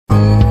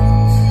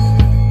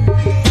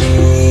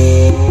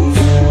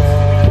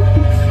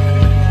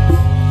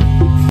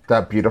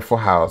that beautiful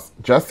house.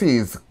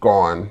 Jesse's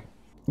gone.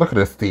 Look at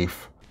this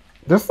thief.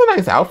 This is a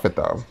nice outfit,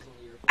 though.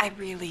 I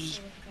really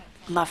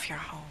love your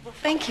home. Well,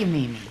 thank you,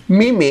 Mimi.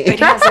 Mimi. It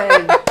has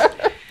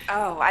a...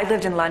 Oh, I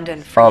lived in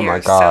London for years. Oh, my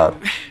God.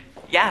 So,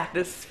 yeah,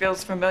 this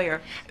feels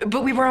familiar.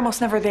 But we were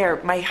almost never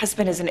there. My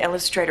husband is an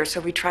illustrator,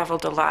 so we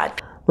traveled a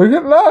lot.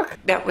 Look.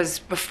 That was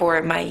before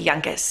my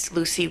youngest,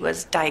 Lucy,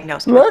 was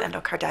diagnosed with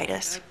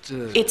endocarditis.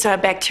 It's a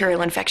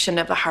bacterial infection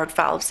of the heart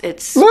valves.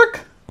 It's...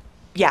 Look.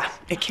 Yeah,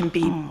 it can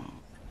be...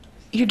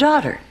 Your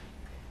daughter,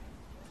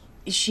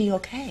 is she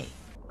okay?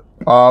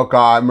 Oh,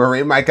 God.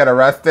 Marie might get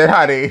arrested,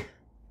 honey.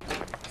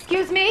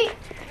 Excuse me,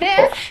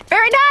 miss?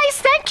 Very nice,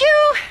 thank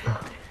you.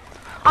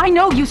 I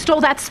know you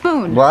stole that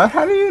spoon. What?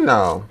 How do you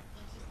know?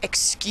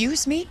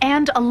 Excuse me?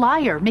 And a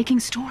liar,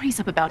 making stories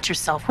up about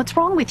yourself. What's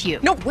wrong with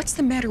you? No, what's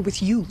the matter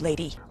with you,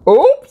 lady?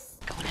 Oops.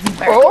 Going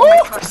anywhere.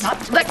 Oh,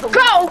 let go!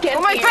 Oh,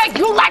 my friend,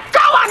 you let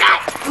go of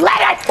it! Let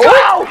it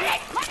go!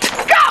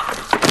 Go!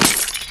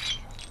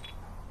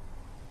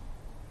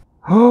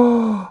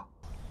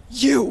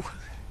 You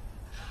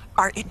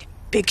are in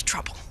big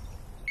trouble.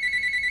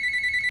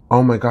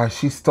 Oh my gosh,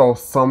 she stole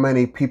so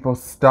many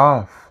people's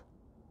stuff.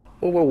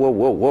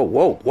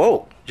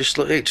 Whoa. Just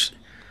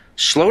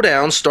slow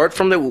down. Start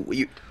from the...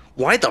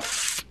 Why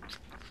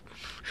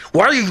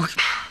are you...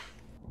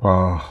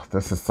 Oh,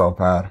 this is so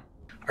bad.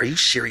 Are you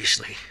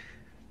seriously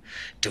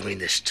doing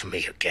this to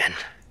me again?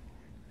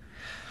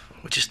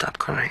 Would you stop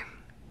crying?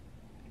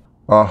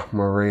 Oh,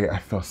 Marie, I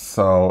feel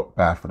so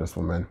bad for this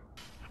woman.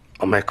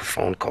 I'll make a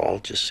phone call.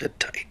 Just sit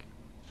tight.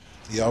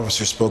 The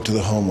officer spoke to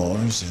the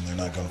homeowners, and they're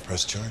not going to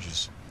press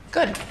charges.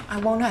 Good. I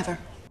won't either.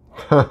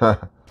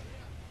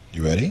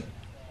 You ready?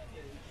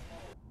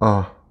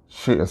 Oh,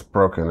 she is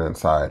broken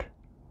inside.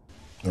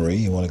 Marie,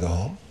 you want to go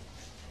home?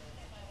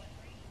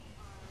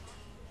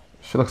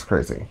 She looks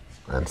crazy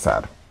and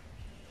sad.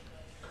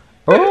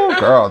 Oh,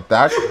 girl,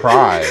 that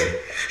cry.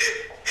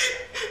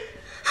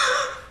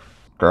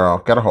 Girl,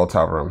 get a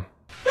hotel room.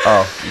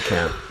 Oh, you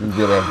can't. You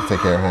really have to take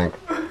care of Hank.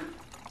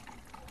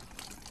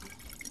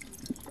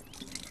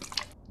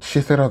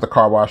 She's gonna have the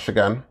car wash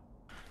again.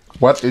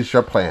 What is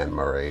your plan,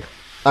 Marie?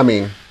 I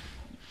mean,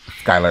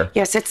 Skyler.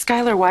 Yes, it's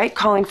Skyler White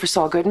calling for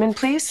Saul Goodman,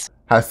 please.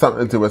 Has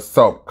something to do with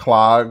soap.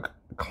 Clog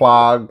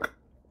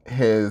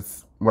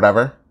his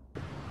whatever.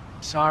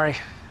 Sorry,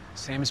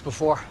 same as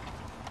before.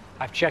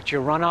 I've checked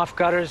your runoff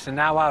gutters, and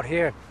now out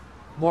here,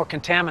 more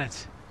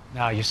contaminants.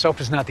 No, your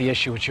soap is not the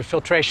issue, it's your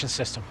filtration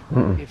system.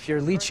 If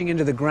you're leaching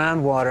into the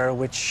groundwater,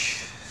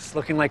 which is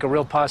looking like a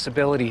real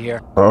possibility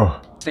here,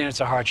 then it's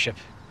a hardship.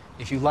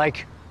 If you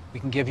like, we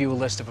can give you a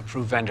list of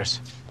approved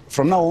vendors.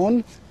 From now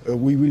on,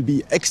 we will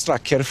be extra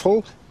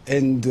careful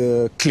and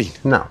clean.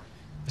 No.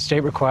 The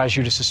state requires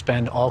you to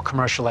suspend all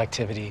commercial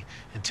activity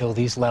until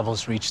these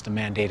levels reach the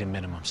mandated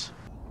minimums.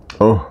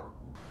 Oh.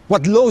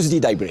 What laws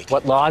did I break?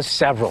 What laws?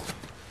 Several.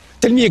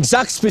 Tell me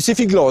exact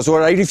specific laws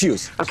or I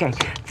refuse. Okay.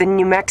 The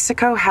New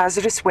Mexico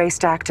Hazardous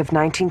Waste Act of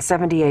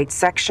 1978,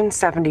 Section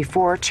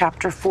 74,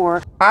 Chapter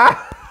 4,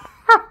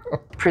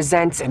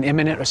 presents an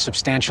imminent or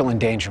substantial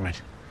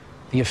endangerment.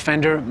 The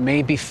offender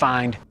may be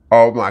fined.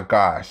 Oh my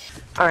gosh.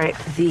 All right,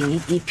 the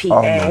EPA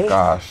Oh my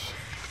gosh.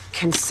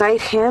 can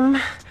cite him.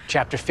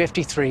 Chapter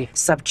 53.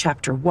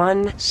 Subchapter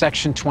 1.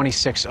 Section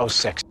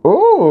 2606.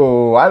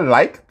 Ooh, I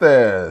like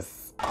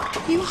this.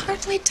 You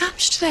hardly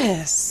touched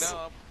this.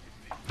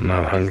 I'm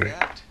not hungry.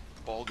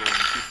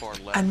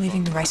 I'm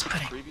leaving the rice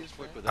pudding.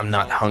 I'm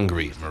not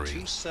hungry,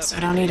 Marie. So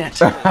don't eat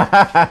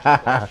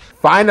it.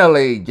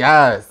 Finally,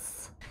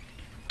 yes.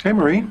 Hey,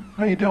 Marie.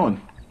 How you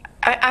doing?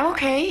 I'm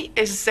okay.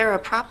 Is there a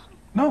problem?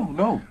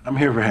 No. I'm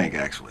here for Hank,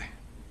 actually.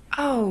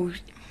 Oh,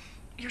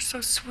 you're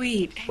so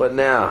sweet. What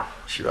now?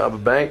 She rob a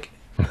bank?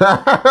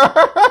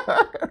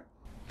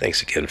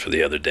 Thanks again for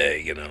the other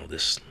day. You know,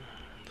 this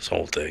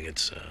whole thing,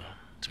 it's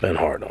been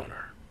hard on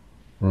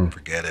her.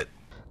 Forget it.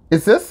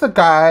 Is this the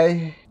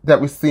guy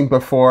that we've seen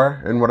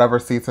before in whatever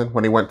season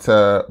when he went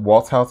to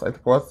Walt's house, I think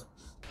it was?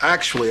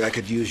 Actually, I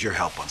could use your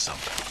help on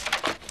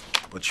something.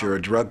 But you're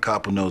a drug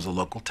cop who knows a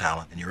local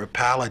talent, and you're a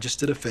pal I just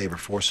did a favor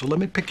for, so let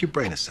me pick your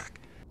brain a sec.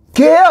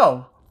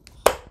 Gil!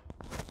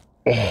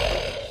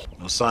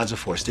 No signs of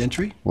forced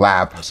entry.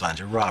 Lab. No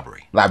signs of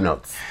robbery. Lab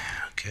notes.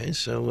 Okay,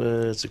 so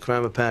it's a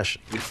crime of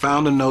passion. We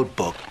found a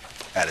notebook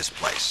at his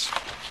place.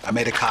 I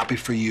made a copy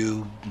for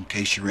you in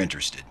case you're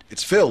interested.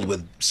 It's filled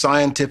with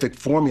scientific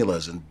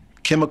formulas and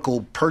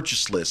chemical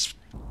purchase lists.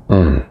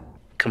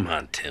 Come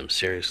on, Tim,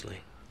 seriously.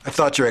 I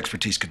thought your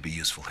expertise could be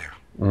useful here.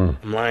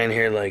 I'm lying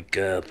here like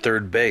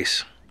third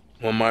base.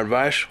 Want my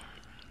advice?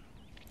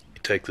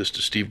 You take this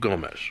to Steve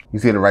Gomez.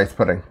 He's eating rice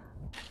pudding.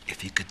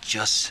 If you could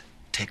just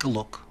take a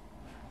look,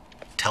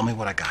 tell me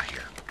what I got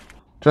here.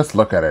 Just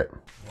look at it.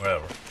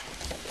 Whatever.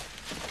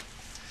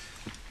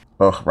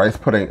 Ugh, rice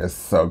pudding is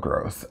so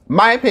gross.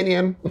 My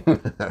opinion.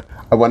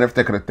 I wonder if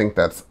they're gonna think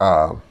that's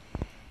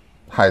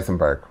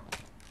Heisenberg.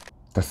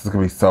 This is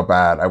gonna be so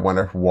bad. I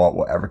wonder if Walt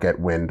will ever get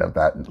wind of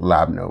that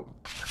lab note.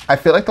 I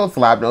feel like those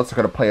lab notes are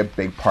gonna play a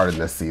big part in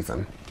this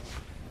season.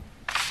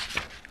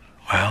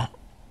 Well,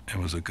 it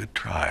was a good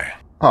try.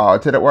 Oh,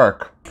 did it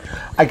work?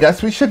 I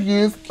guess we should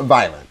use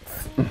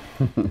violence.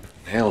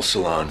 Nail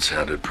salon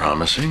sounded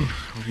promising.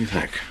 What do you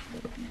think?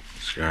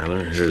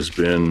 Skyler, it has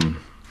been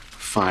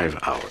 5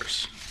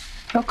 hours.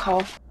 No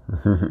call.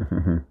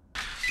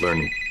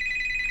 Learning.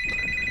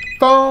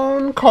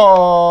 Phone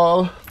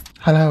call.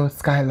 Hello,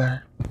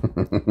 Skyler.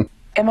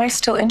 Am I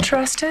still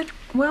interested?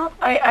 Well,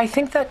 I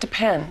think that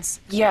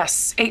depends.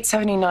 Yes,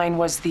 $8.79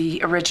 was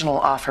the original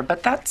offer,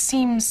 but that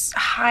seems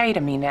high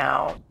to me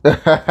now.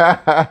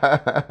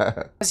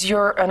 Because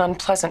you're an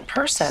unpleasant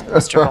person,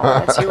 Mr.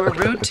 Romaaince. You were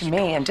rude to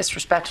me and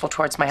disrespectful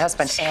towards my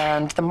husband,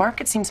 and the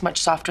market seems much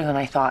softer than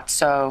I thought,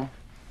 so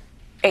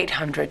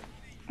 $800.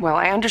 Well,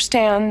 I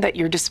understand that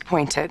you're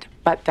disappointed,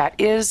 but that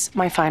is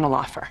my final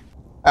offer.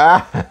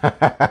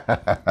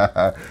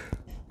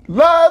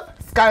 Love,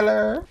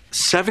 Skyler.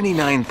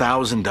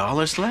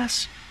 $79,000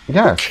 less?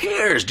 Yes. Who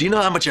cares? Do you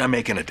know how much I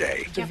make in a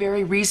day? The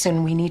very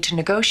reason we need to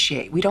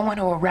negotiate. We don't want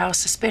to arouse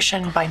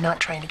suspicion by not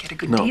trying to get a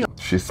good deal.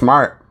 She's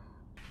smart.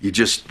 You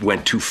just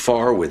went too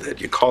far with it.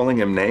 You're calling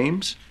him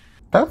names?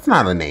 That's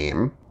not a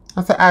name.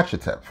 That's an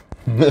adjective.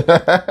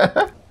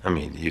 I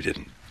mean, you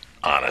didn't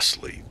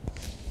honestly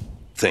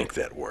think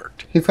that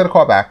worked. He's gonna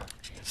call back.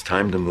 It's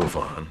time to move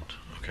on,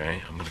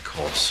 okay? I'm gonna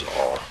call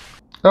Saul.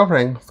 Don't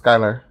ring,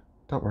 Skyler.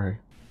 Don't worry.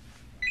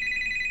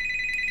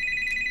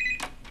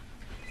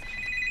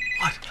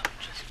 What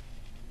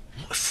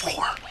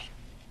for?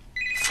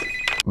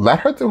 Let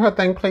her do her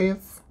thing,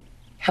 please.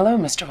 Hello,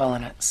 Mr.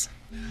 Romaaince.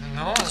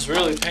 No one's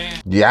really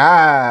paying.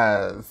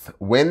 Yes.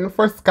 Win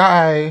for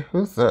Sky.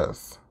 Who's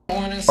this?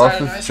 Going Oh, inside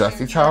an this is ice cream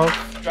Jesse's truck,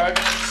 house? driving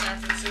into San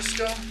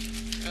Francisco.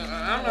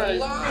 I'm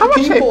not How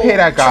much they pay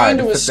that guy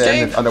to sit there in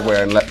his escape,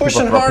 underwear and let people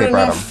pushing throw hard paper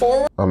at enough him?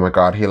 forward. Oh my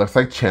god, he looks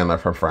like Chandler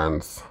from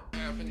Friends.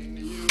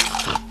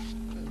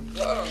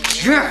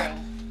 Yeah,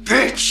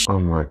 bitch. Oh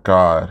my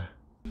god.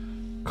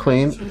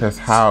 Clean his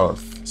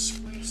house.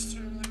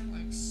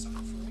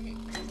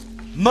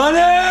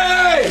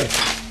 Money!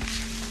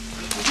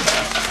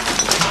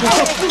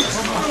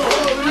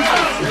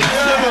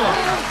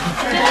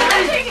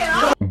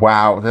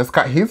 Wow, this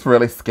guy, he's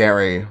really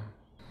scary.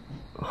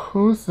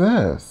 Who's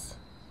this?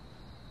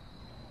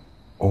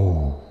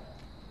 Oh.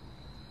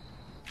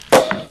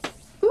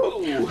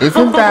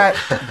 Isn't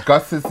that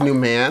Gus's new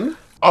man?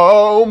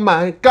 Oh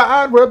my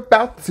god, we're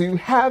about to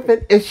have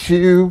an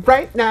issue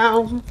right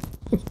now.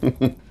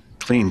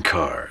 Clean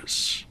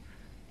cars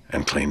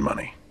and clean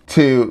money.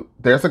 2,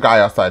 there's a guy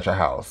outside your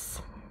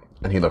house,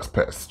 and he looks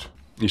pissed.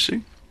 You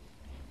see?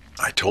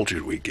 I told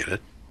you we'd get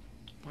it.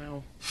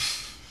 Wow.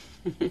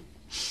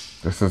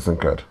 This isn't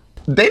good.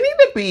 They need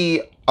to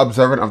be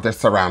observant of their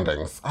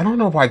surroundings. I don't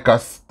know why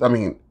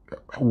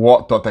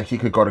Walt thought that he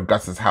could go to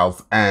Gus's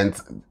house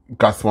and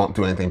Gus won't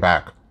do anything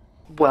back.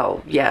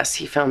 Well, yes,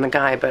 he found the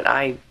guy, but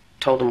I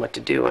told him what to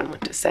do and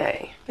what to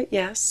say. But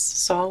yes,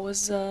 Saul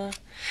was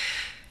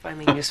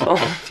finally useful.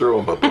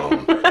 Throw him a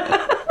bone.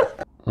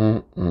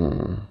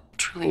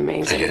 Truly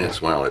amazing.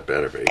 Yes, well, it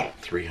better be.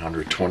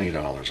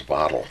 $320 a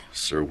bottle.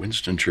 Sir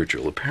Winston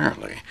Churchill,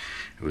 apparently.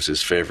 It was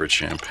his favorite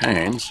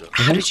champagne, so...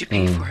 How did you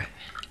pay for it?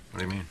 What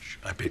do you mean?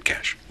 I paid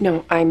cash.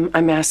 No,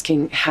 I'm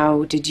asking,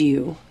 how did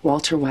you,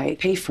 Walter White,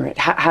 pay for it?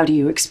 How do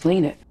you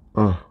explain it?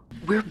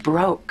 We're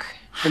broke,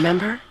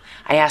 remember?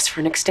 I asked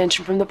for an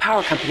extension from the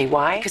power company.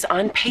 Why? Because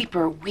on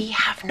paper, we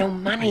have no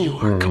money. You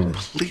are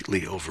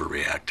completely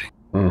overreacting.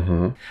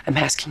 I'm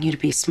asking you to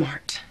be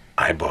smart.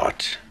 I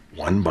bought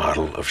 1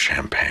 bottle of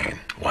champagne.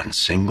 1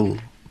 single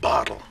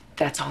bottle.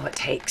 That's all it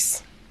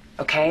takes.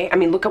 Okay? I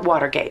mean, look at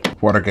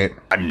Watergate. Watergate.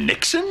 I'm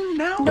Nixon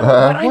now? No,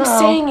 what I'm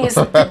saying is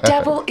the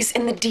devil is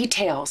in the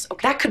details.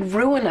 That could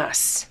ruin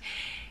us.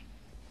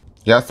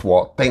 Yes,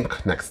 Walt,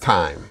 think next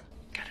time.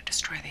 Gotta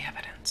destroy the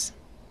evidence.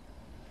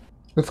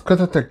 It's good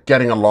that they're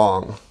getting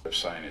along.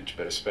 Signage,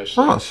 but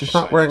especially Oh, she's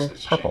not wearing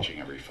that's purple.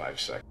 changing every 5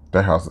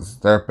 seconds.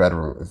 Their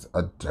bedroom is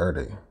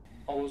dirty.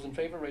 All those in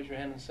favor, raise your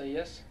hand and say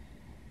yes.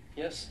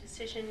 Yes.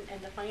 Decision and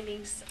the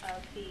findings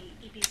of the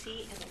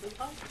EPC and the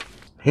loophole.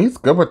 He's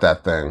good with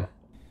that thing.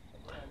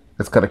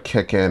 It's gonna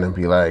kick in and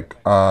be like,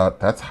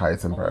 that's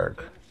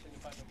Heisenberg.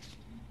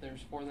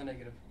 There's 4 in the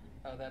negative.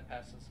 That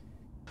passes.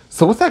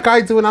 So what's that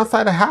guy doing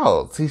outside the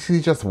house? Is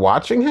he just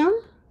watching him?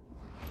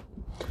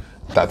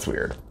 That's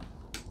weird.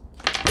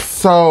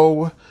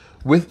 So,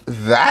 with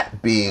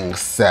that being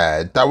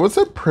said, that was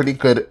a pretty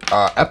good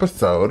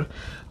episode.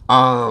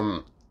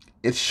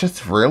 It's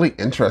just really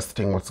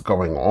interesting what's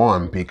going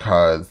on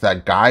because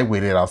that guy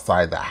waited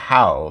outside the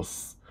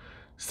house.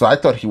 So I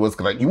thought he was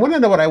gonna, you wanna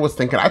know what I was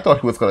thinking? I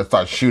thought he was gonna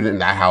start shooting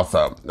that house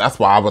up. That's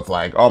why I was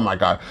like, oh my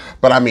God.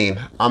 But I mean,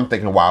 I'm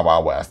thinking Wild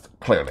Wild West,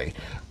 clearly.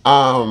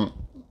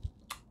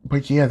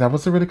 But yeah, that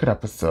was a really good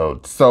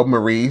episode. So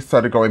Marie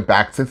started going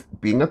back to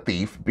being a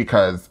thief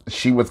because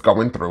she was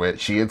going through it.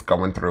 She is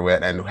going through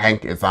it, and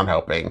Hank is not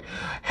helping.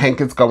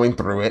 Hank is going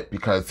through it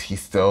because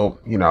he's still,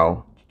 you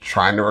know,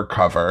 trying to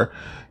recover.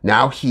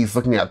 Now he's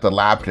looking at the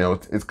lab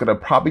notes. It's going to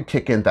probably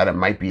kick in that it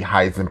might be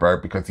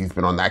Heisenberg because he's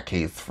been on that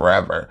case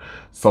forever.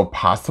 So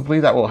possibly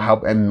that will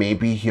help, and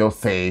maybe he'll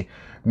say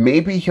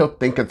maybe he'll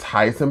think it's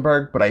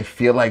Heisenberg, but I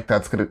feel like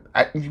that's gonna,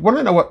 you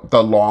wanna know what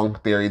the long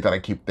theory that I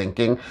keep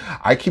thinking?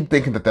 I keep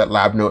thinking that that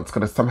lab note's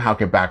gonna somehow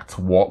get back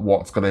to Walt.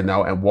 Walt's gonna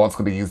know, and Walt's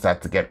gonna use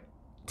that to get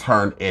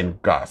turned in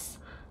Gus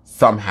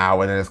somehow,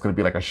 and then it's gonna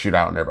be like a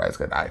shootout and everybody's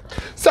gonna die.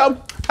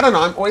 So, I don't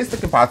know, I'm always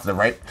thinking positive,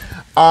 right?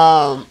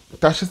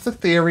 That's just a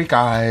theory,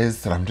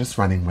 guys, that I'm just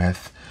running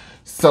with.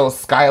 So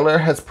Skyler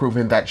has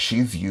proven that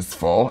she's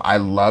useful. I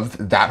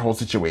loved that whole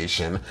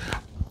situation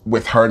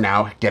with her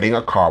now getting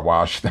a car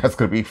wash. That's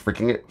going to be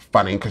freaking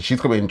funny because she's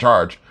going to be in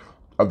charge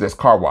of this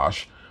car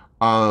wash.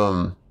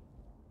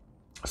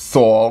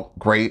 Saul,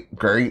 great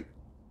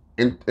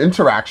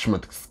interaction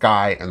with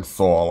Sky and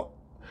Saul.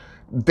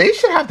 They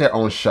should have their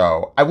own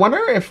show. I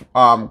wonder if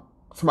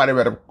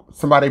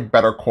somebody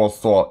better call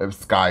Saul if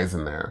Sky's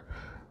in there.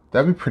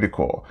 That'd be pretty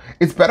cool.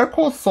 It's Better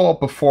Call Saul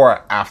before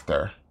or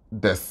after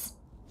this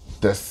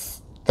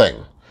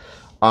thing.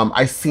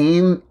 I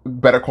seen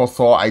Better Call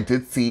Saul. I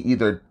did see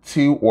either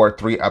 2 or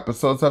 3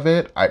 episodes of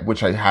it,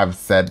 which I have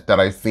said that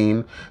I've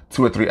seen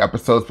 2 or 3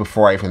 episodes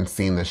before I even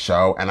seen the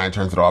show, and I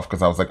turned it off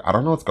because I was like, I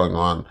don't know what's going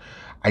on.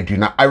 I do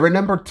not. I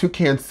remember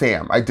Toucan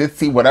Sam. I did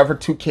see whatever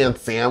Toucan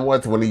Sam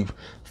was when he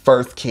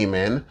first came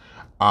in.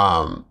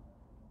 I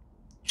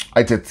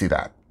did see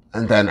that.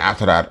 And then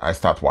after that, I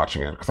stopped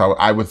watching it because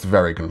I was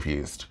very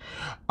confused.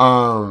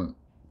 So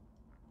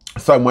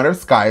I wonder if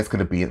Sky is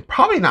going to be in.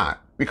 Probably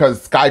not,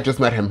 because Sky just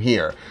met him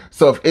here.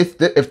 So if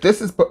this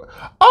is...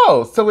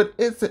 Oh, so it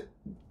is...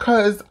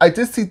 Because I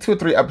did see 2 or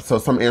 3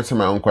 episodes. So I'm answering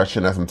my own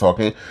question as I'm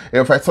talking.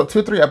 If I saw 2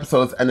 or 3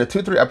 episodes, and the 2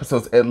 or 3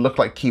 episodes, it looked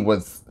like he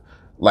was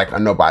like a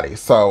nobody.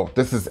 So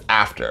this is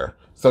after.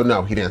 So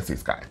no, he didn't see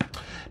Sky.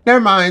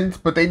 Never mind,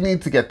 but they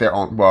need to get their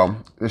own... Well,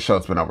 the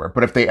show's been over.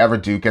 But if they ever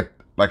do get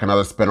like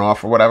another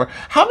spinoff or whatever.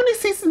 How many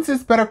seasons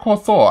is Better Call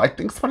Saul? I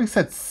think somebody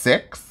said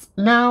 6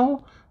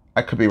 now.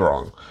 I could be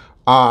wrong.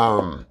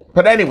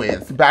 But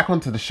anyways, back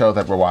onto the show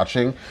that we're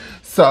watching.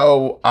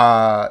 So,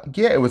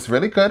 yeah, it was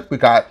really good. We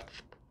got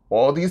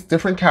all these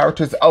different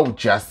characters. Oh,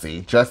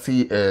 Jesse.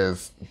 Jesse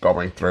is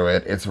going through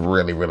it. It's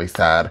really, really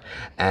sad.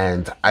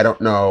 And I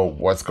don't know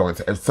what's going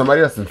to... If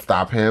somebody doesn't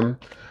stop him,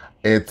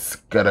 it's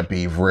gonna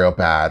be real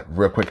bad,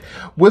 real quick.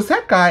 Was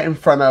that guy in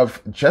front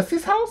of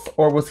Jesse's house,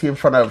 or was he in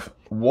front of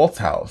Walt's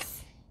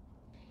house?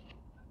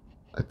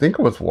 I think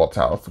it was Walt's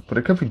house, but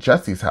it could be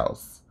Jesse's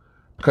house.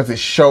 Because it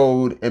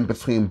showed in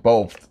between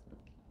both,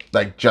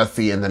 like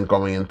Jesse and then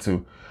going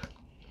into...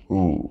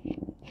 Ooh,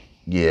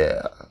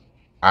 yeah.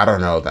 I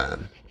don't know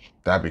then.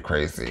 That'd be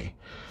crazy.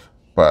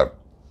 But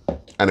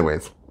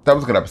anyways, that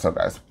was a good episode,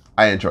 guys.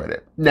 I enjoyed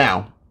it.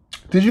 Now,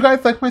 did you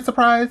guys like my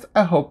surprise?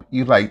 I hope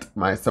you liked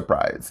my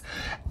surprise.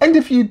 And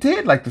if you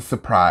did like the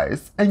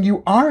surprise and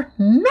you are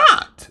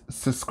not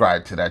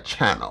subscribed to that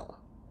channel,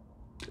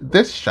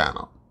 this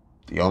channel,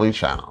 the only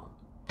channel,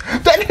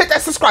 then hit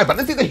that subscribe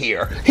button. It's either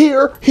here,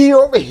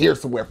 over here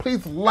somewhere.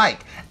 Please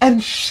like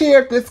and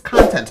share this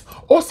content.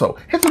 Also,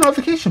 hit the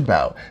notification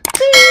bell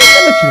to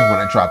let you know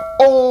when I drop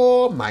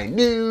all my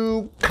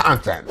new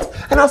content.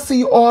 And I'll see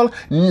you all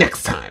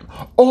next time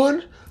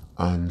on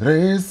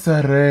Andres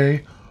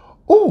Ray.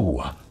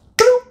 Ooh,